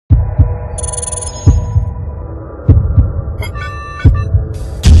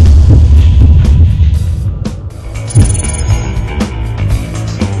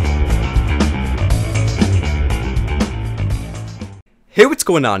Hey, what's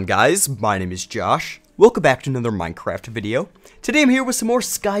going on, guys? My name is Josh. Welcome back to another Minecraft video. Today I'm here with some more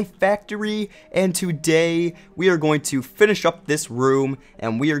SkyFactory, and today we are going to finish up this room,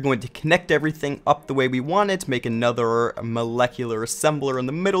 and we are going to connect everything up the way we want it, make another molecular assembler in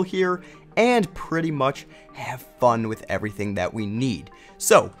the middle here, and pretty much have fun with everything that we need.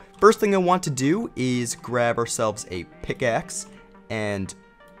 So, first thing I want to do is grab ourselves a pickaxe and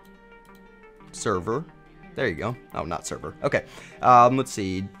server. There you go. Oh, not server. Okay. Let's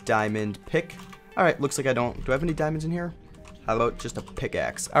see. Diamond pick. Alright, looks like I don't... Do I have any diamonds in here? How about just a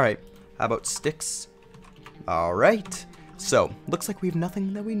pickaxe? Alright. How about sticks? Alright. So, looks like we have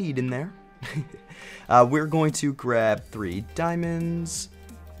nothing that we need in there. We're going to grab 3 diamonds.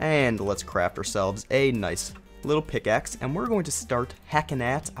 And let's craft ourselves a nice little pickaxe. And we're going to start hacking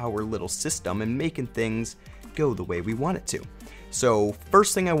at our little system and making things go the way we want it to. So,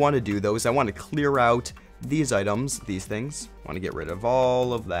 first thing I want to do, though, is I want to clear out these items, these things. I want to get rid of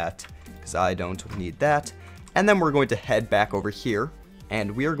all of that because I don't need that. And then we're going to head back over here and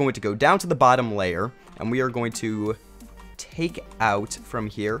we are going to go down to the bottom layer and we are going to take out from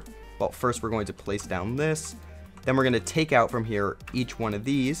here. Well, first we're going to place down this. Then we're going to take out from here each one of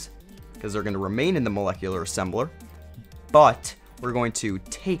these because they're going to remain in the molecular assembler. But we're going to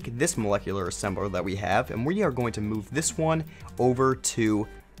take this molecular assembler that we have and we are going to move this one over to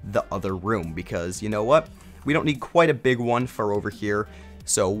the other room because you know what, we don't need quite a big one for over here,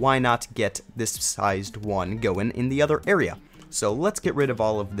 so why not get this sized one going in the other area. So let's get rid of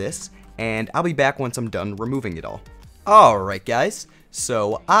all of this and I'll be back once I'm done removing it all. Alright guys,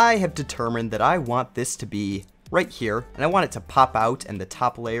 so I have determined that I want this to be right here and I want it to pop out and the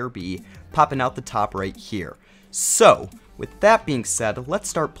top layer be popping out the top right here. So with that being said, let's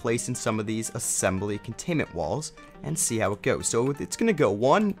start placing some of these assembly containment walls and see how it goes. So it's going to go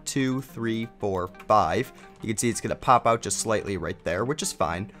 1, 2, 3, 4, 5. You can see it's going to pop out just slightly right there, which is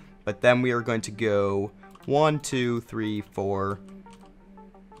fine. But then we are going to go 1, 2, 3, 4,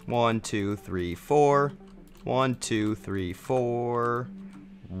 1, 2, 3, 4, 1, 2, 3, 4,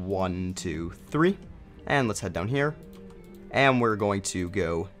 1, 2, 3. And let's head down here. And we're going to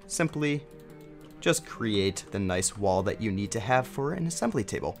go simply just create the nice wall that you need to have for an assembly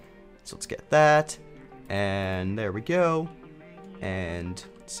table. So let's get that, and there we go, and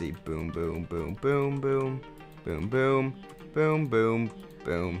let's see, boom, boom, boom, boom, boom, boom, boom, boom, boom,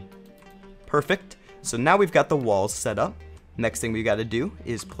 boom. Perfect. So now we've got the walls set up. Next thing we got to do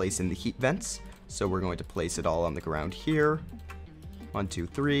is place in the heat vents. So we're going to place it all on the ground here. 1, 2,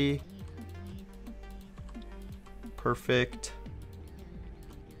 3. Perfect.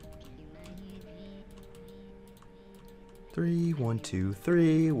 3, 1, 2,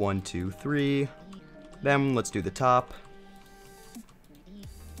 3, 1, 2, 3. Then let's do the top.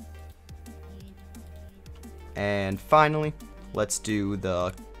 And finally, let's do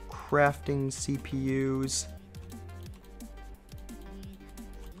the crafting CPUs.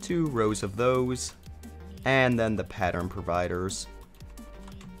 2 rows of those. And then the pattern providers.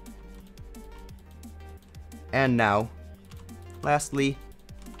 And now, lastly,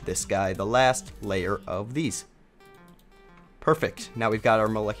 this guy, the last layer of these. Perfect. Now we've got our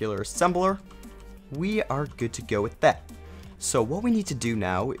molecular assembler. We are good to go with that. So what we need to do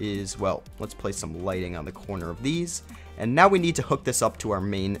now is, well, let's place some lighting on the corner of these. And now we need to hook this up to our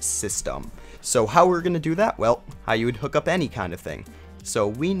main system. So how we're going to do that? Well, how you would hook up any kind of thing. So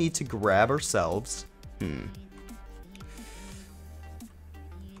we need to grab ourselves... You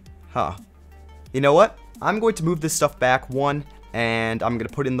know what? I'm going to move this stuff back 1. And I'm going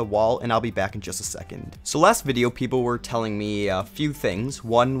to put in the wall, and I'll be back in just a second. So last video, people were telling me a few things.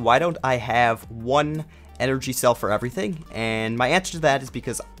 One, why don't I have 1 energy cell for everything? And my answer to that is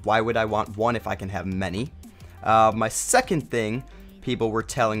because why would I want 1 if I can have many? My second thing people were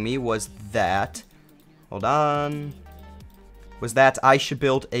telling me was that, hold on, was that I should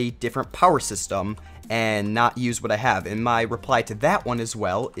build a different power system and not use what I have. And my reply to that one as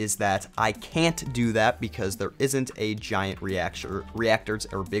well is that I can't do that because there isn't a giant reactors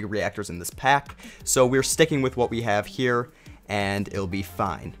or big reactors in this pack. So we're sticking with what we have here and it'll be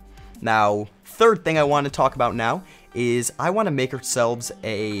fine. Now, third thing I want to talk about now is I want to make ourselves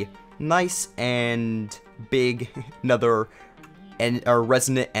a nice and big another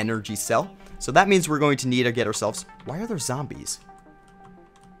resonant energy cell. So that means we're going to need to get ourselves... Why are there zombies?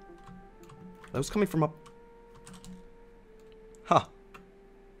 That was coming from up... Huh.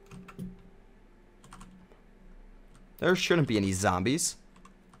 There shouldn't be any zombies.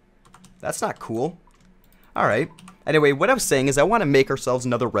 That's not cool. Alright. Anyway, what I was saying is I want to make ourselves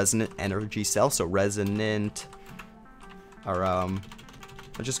another resonant energy cell. So resonant... Or,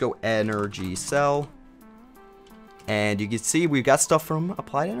 let's just go energy cell. And you can see we've got stuff from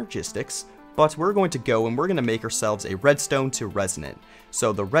Applied Energistics, but we're going to go and we're going to make ourselves a redstone to resonant.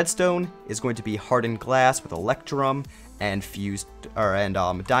 So the redstone is going to be hardened glass with electrum and fused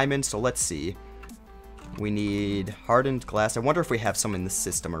diamond. So let's see. We need hardened glass. I wonder if we have some in the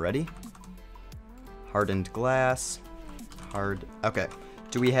system already. Hardened glass. Okay.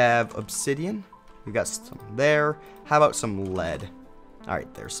 Do we have obsidian? We got some there. How about some lead?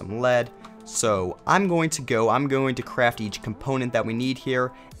 Alright, there's some lead. So I'm going to craft each component that we need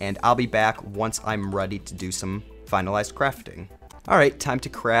here, and I'll be back once I'm ready to do some finalized crafting. Alright, time to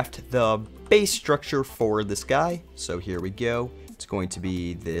craft the base structure for this guy. So here we go. It's going to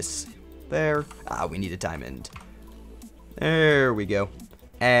be this there. We need a diamond. There we go.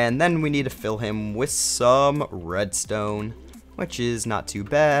 And then we need to fill him with some redstone, which is not too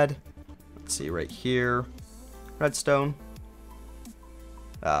bad. Let's see right here. Redstone.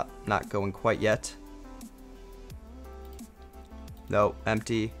 Not going quite yet. No,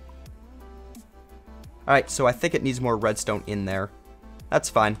 empty. Alright, so I think it needs more redstone in there. That's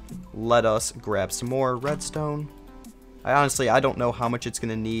fine. Let us grab some more redstone. I don't know how much it's going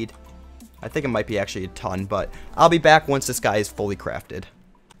to need. I think it might be actually a ton, but I'll be back once this guy is fully crafted.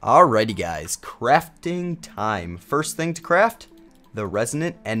 Alrighty guys, crafting time. First thing to craft, the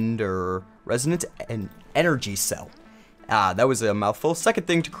resonant energy cell. That was a mouthful. Second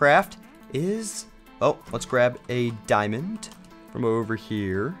thing to craft is, let's grab a diamond from over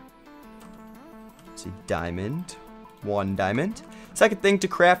here. Let's see, diamond. 1 diamond. Second thing to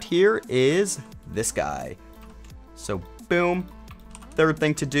craft here is this guy. So, boom. Third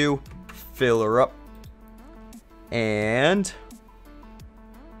thing to do, fill her up. And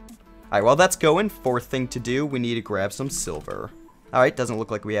alright, while that's going, fourth thing to do, we need to grab some silver. Alright, doesn't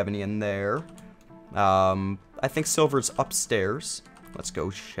look like we have any in there. I think silver's upstairs. Let's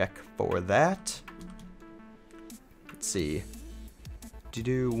go check for that. Let's see.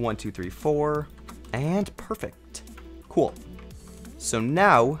 1, 2, 3, 4. And perfect. Cool. So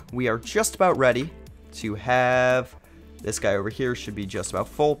now we are just about ready to have this guy over here should be just about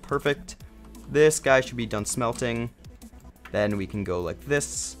full. Perfect. This guy should be done smelting. Then we can go like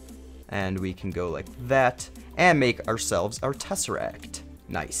this. And we can go like that. And make ourselves our tesseract.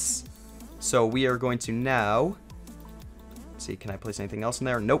 Nice. So we are going to now, let's see, can I place anything else in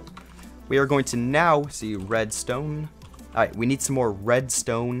there? Nope. We are going to now see redstone. Alright, we need some more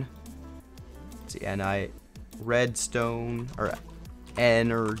redstone. Let's see, redstone, or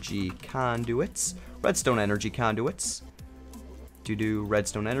energy conduits. Redstone energy conduits.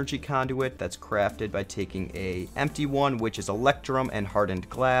 Redstone energy conduit. That's crafted by taking a empty one, which is electrum and hardened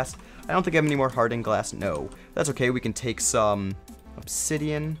glass. I don't think I have any more hardened glass. No. That's okay. We can take some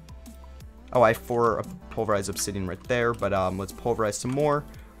obsidian. I have 4 pulverized obsidian right there, but let's pulverize some more.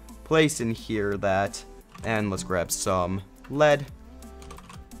 Place in here that, and let's grab some lead.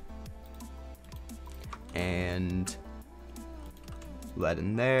 And lead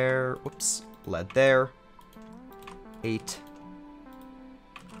in there. Whoops. Lead there. 8.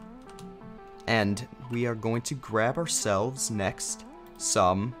 And we are going to grab ourselves next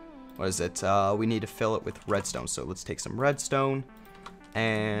some, what is it? We need to fill it with redstone. So let's take some redstone.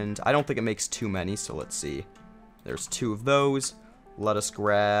 And I don't think it makes too many, so let's see. There's 2 of those. Let us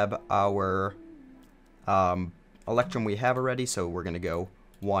grab our electrum we have already. So we're going to go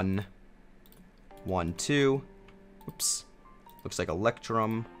 1, 1, 2. Oops. Looks like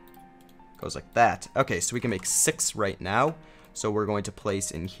electrum goes like that. Okay, so we can make 6 right now. So we're going to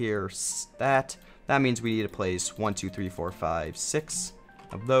place in here that. That means we need to place 1, 2, 3, 4, 5, 6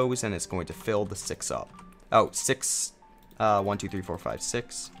 of those, and it's going to fill the 6 up. 6. 1, 2, 3, 4, 5,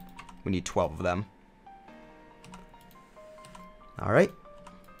 6. We need 12 of them. Alright.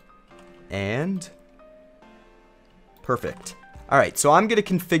 And perfect. Alright, so I'm going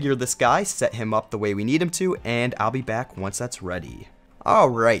to configure this guy, set him up the way we need him to, and I'll be back once that's ready.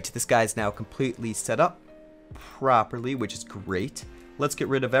 Alright, this guy's now completely set up properly, which is great. Let's get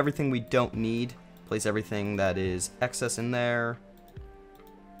rid of everything we don't need. Place everything that is excess in there.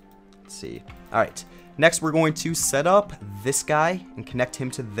 Let's see. Alright. Next, we're going to set up this guy and connect him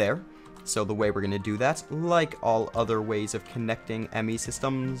to there. So the way we're going to do that, like all other ways of connecting ME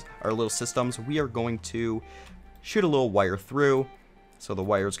systems, or little systems, we are going to shoot a little wire through. So the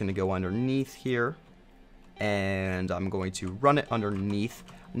wire is going to go underneath here. And I'm going to run it underneath.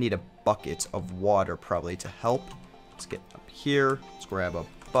 I need a bucket of water probably to help. Let's get up here. Let's grab a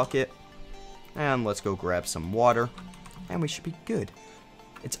bucket. And let's go grab some water. And we should be good.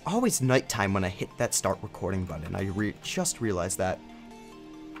 It's always nighttime when I hit that start recording button. I just realized that.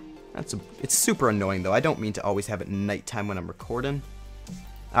 It's super annoying though. I don't mean to always have it nighttime when I'm recording.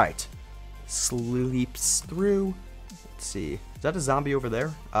 Alright. Sleeps through. Let's see. Is that a zombie over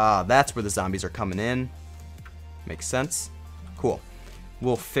there? That's where the zombies are coming in. Makes sense. Cool.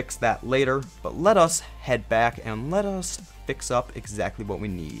 We'll fix that later, but let us head back and let us fix up exactly what we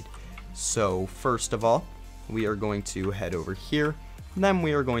need. So first of all, we are going to head over here. Then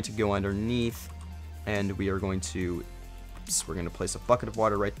we are going to go underneath, and we are going to, we're going to place a bucket of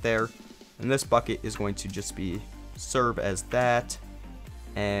water right there. And this bucket is going to just serve as that.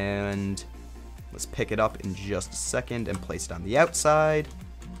 And let's pick it up in just a second and place it on the outside.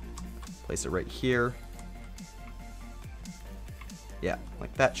 Place it right here. Yeah,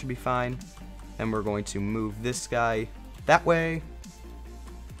 like that should be fine. And we're going to move this guy that way.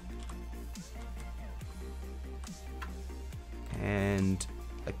 And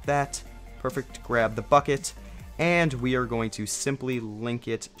like that. Perfect. Grab the bucket. And we are going to simply link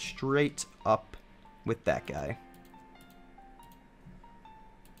it straight up with that guy.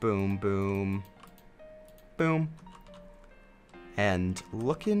 Boom, boom, boom. And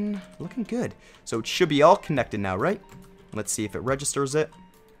looking good. So it should be all connected now, right? Let's see if it registers it.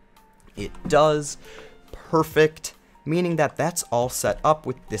 It does. Perfect. Meaning that that's all set up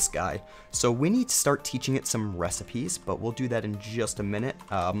with this guy. So we need to start teaching it some recipes, but we'll do that in just a minute.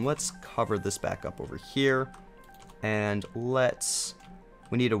 Let's cover this back up over here. And we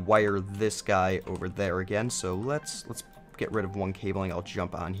need to wire this guy over there again. So let's get rid of one cabling. I'll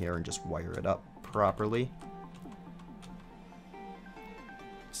jump on here and just wire it up properly.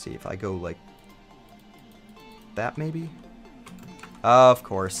 See if I go like that maybe? Of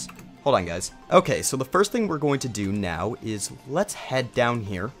course. Hold on, guys. Okay, so the first thing we're going to do now is let's head down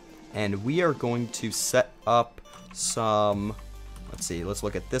here, and we are going to set up some, let's see, let's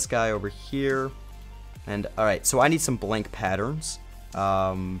look at this guy over here. And alright, so I need some blank patterns.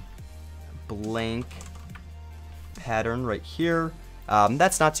 Blank pattern right here.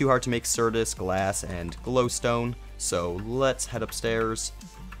 That's not too hard to make: Certus, glass, and glowstone. So let's head upstairs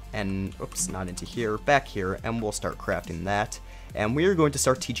and, oops, not into here, back here, and we'll start crafting that. And we are going to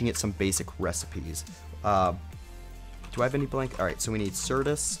start teaching it some basic recipes. Do I have any blank? Alright, so we need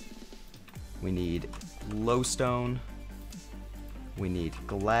Certus, we need glowstone, we need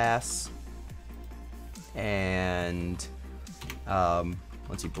glass, and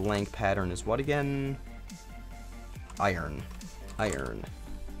let's see, blank pattern is what again? Iron. Iron.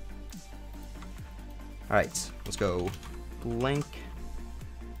 Alright, let's go blank.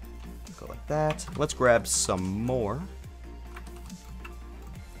 Go like that. Let's grab some more.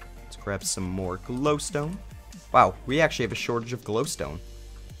 Let's grab some more glowstone. Wow, we actually have a shortage of glowstone.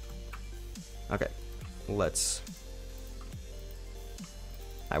 Okay, let's...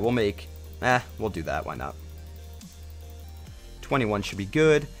 Alright, we'll make... we'll do that, why not? 21 should be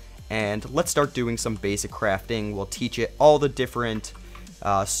good. And let's start doing some basic crafting. We'll teach it all the different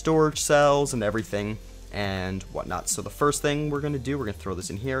storage cells and everything and whatnot. So the first thing we're going to do, we're going to throw this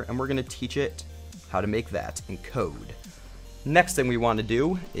in here, and we're going to teach it how to make that in code. Next thing we want to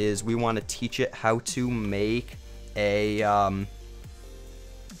do is we want to teach it how to make a,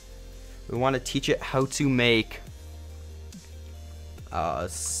 we want to teach it how to make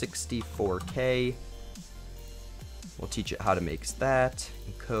 64K. We'll teach it how to make that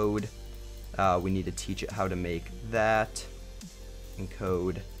in code. We need to teach it how to make that in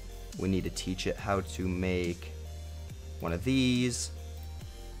code. We need to teach it how to make one of these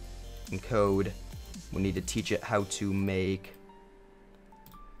in code. We need to teach it how to make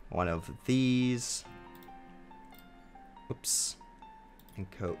one of these. Oops. In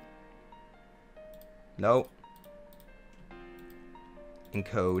code. No. In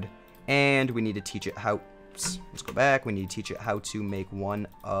code. And we need to teach it how... Oops. Let's go back. We need to teach it how to make one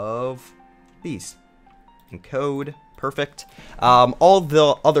of these in code. Perfect. All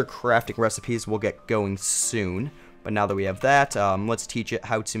the other crafting recipes will get going soon, but now that we have that, let's teach it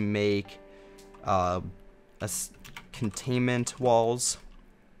how to make containment walls,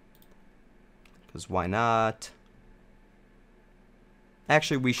 because why not?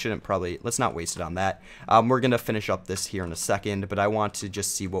 Actually, we shouldn't probably, let's not waste it on that. We're gonna finish up this here in a second, but I want to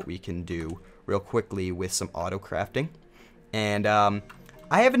just see what we can do real quickly with some auto crafting. And I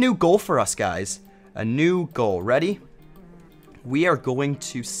have a new goal for us, guys. A new goal. Ready? We are going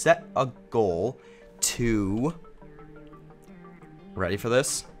to set a goal to... Ready for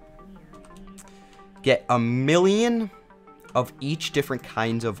this? Get 1,000,000 of each different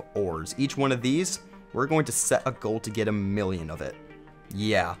kinds of ores. Each one of these, we're going to set a goal to get 1,000,000 of it.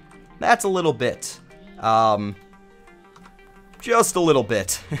 Yeah, that's a little bit. Just a little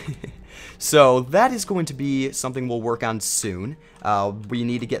bit. So that is going to be something we'll work on soon. We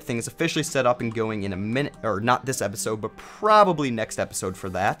need to get things officially set up and going in a minute, or not this episode, but probably next episode for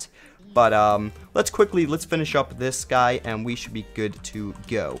that. But let's finish up this guy, and we should be good to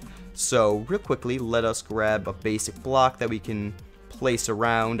go. So real quickly, let us grab a basic block that we can place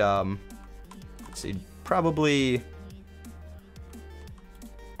around. Let's see, probably,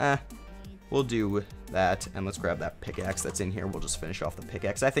 we'll do that, and let's grab that pickaxe that's in here. We'll just finish off the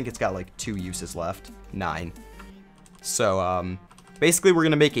pickaxe. I think it's got like 2 uses left, 9. So basically we're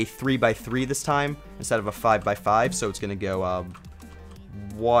gonna make a 3x3 this time instead of a 5x5. So it's gonna go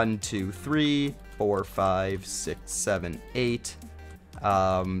 1, 2, 3, 4, 5, 6, 7, 8.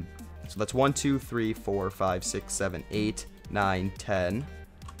 So that's 1, 2, 3, 4, 5, 6, 7, 8, 9, 10,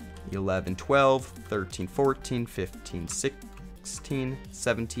 11, 12, 13, 14, 15, 16,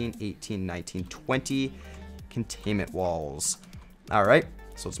 17, 18, 19, 20 containment walls. Alright,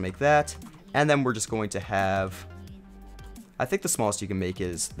 so let's make that. And then we're just going to have, I think the smallest you can make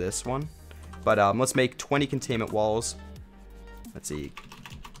is this one. But let's make 20 containment walls. Let's see,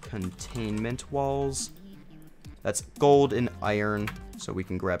 containment walls. That's gold and iron, so we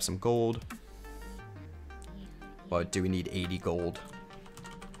can grab some gold. But do we need 80 gold?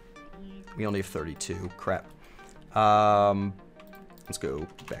 We only have 32. Crap. Let's go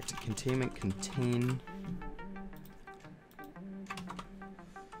back to containment. Contain.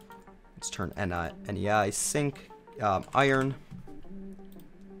 Let's turn NEI sync. Iron.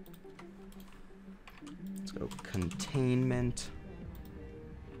 Let's go containment.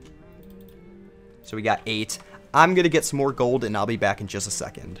 So we got 8. I'm gonna get some more gold, and I'll be back in just a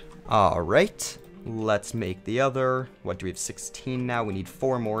second. Alright. Let's make the other. What do we have? 16 now. We need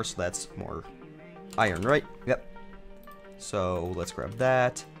 4 more, so that's more iron, right? Yep. So let's grab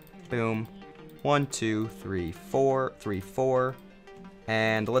that. Boom. 1, 2, 3, 4. 3, 4.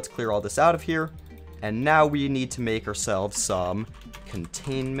 And let's clear all this out of here. And now we need to make ourselves some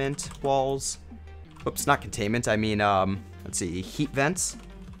containment walls. Oops, not containment. I mean, let's see, heat vents.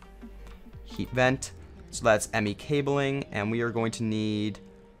 Heat vent. So that's ME cabling, and we are going to need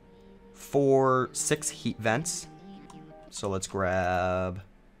 6 heat vents. So let's grab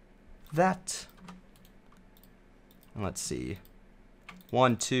that. And let's see.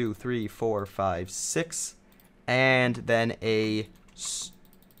 1, 2, 3, 4, 5, 6. And then a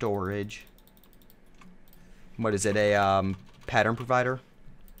storage. What is it? A pattern provider?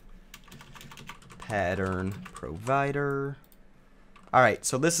 Pattern provider. Alright,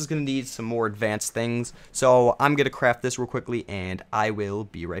 so this is going to need some more advanced things. So I'm going to craft this real quickly, and I will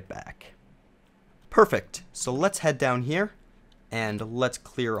be right back. Perfect. So let's head down here, and let's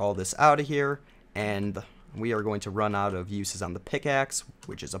clear all this out of here. And we are going to run out of uses on the pickaxe,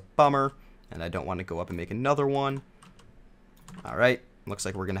 which is a bummer. And I don't want to go up and make another one. Alright, looks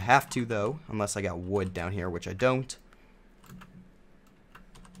like we're going to have to, though, unless I got wood down here, which I don't.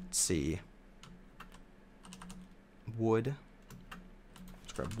 Let's see. Wood.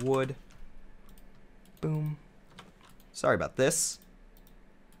 Grab wood. Boom. Sorry about this.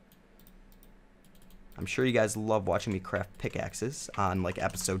 I'm sure you guys love watching me craft pickaxes on like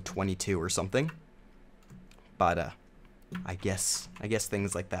episode 22 or something. But I guess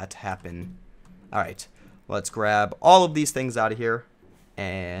things like that happen. Alright. Let's grab all of these things out of here.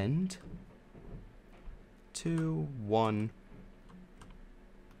 And 2, 1.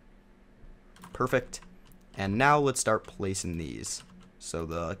 Perfect. And now let's start placing these. So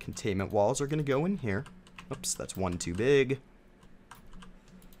the containment walls are going to go in here. Oops, that's 1 too big.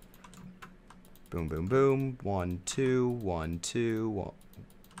 Boom, boom, boom. 1, 2, 1, 2,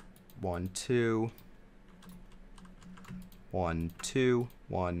 1, 2. 1, 2,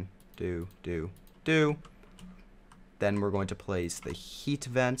 1, do. Then we're going to place the heat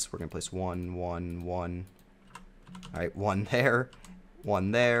vents. We're going to place 1, 1, 1. Alright, 1 there.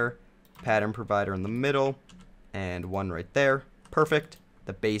 1 there. Pattern provider in the middle. And 1 right there. Perfect.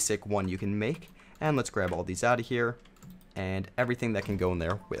 The basic one you can make. And let's grab all these out of here. And everything that can go in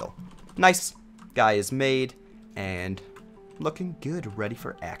there will. Nice. Guy is made. And looking good. Ready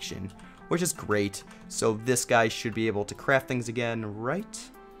for action. Which is great. So this guy should be able to craft things again, right?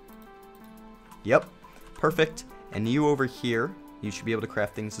 Yep. Perfect. And you over here, you should be able to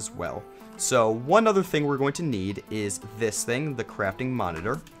craft things as well. So one other thing we're going to need is this thing, the crafting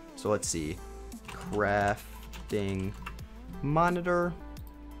monitor. So let's see. Crafting monitor.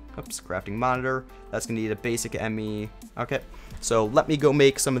 Oops, crafting monitor. That's gonna need a basic ME. Okay, so let me go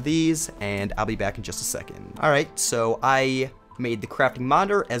make some of these, and I'll be back in just a second. Alright, so I made the crafting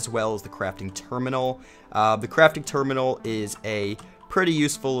monitor as well as the crafting terminal. The crafting terminal is a pretty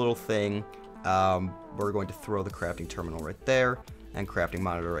useful little thing. We're going to throw the crafting terminal right there. and crafting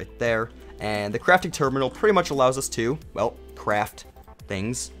monitor right there. And the crafting terminal pretty much allows us to, well, craft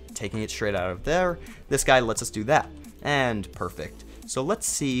things, taking it straight out of there. This guy lets us do that. And perfect. So let's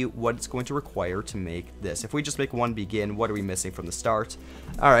see what it's going to require to make this. If we just make one begin, what are we missing from the start?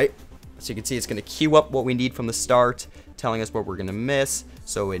 Alright, so you can see it's going to queue up what we need from the start, telling us what we're going to miss.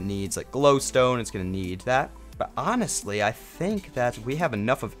 So it needs like glowstone, it's going to need that. But honestly, I think that we have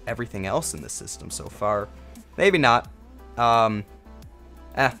enough of everything else in the system so far. Maybe not.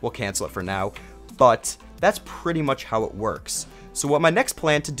 We'll cancel it for now. But that's pretty much how it works. So what my next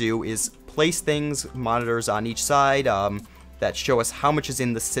plan to do is place things, monitors on each side, that show us how much is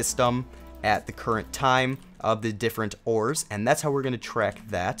in the system at the current time of the different ores, and that's how we're going to track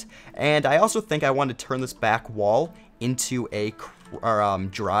that. And I also think I want to turn this back wall into a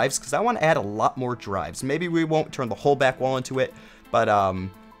drives, because I want to add a lot more drives. Maybe we won't turn the whole back wall into it, but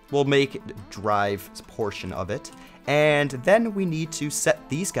we'll make drive portion of it. And then we need to set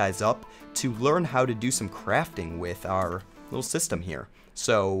these guys up to learn how to do some crafting with our little system here.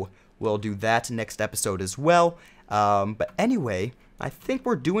 So we'll do that next episode as well. But anyway, I think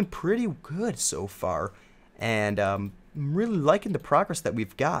we're doing pretty good so far, and I'm really liking the progress that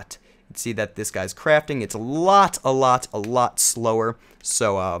we've got. You can see that this guy's crafting. It's a lot slower,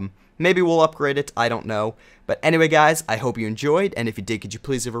 so maybe we'll upgrade it, I don't know. But anyway, guys, I hope you enjoyed, and if you did, could you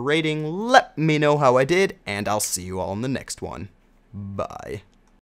please give a rating? Let me know how I did, and I'll see you all in the next one. Bye.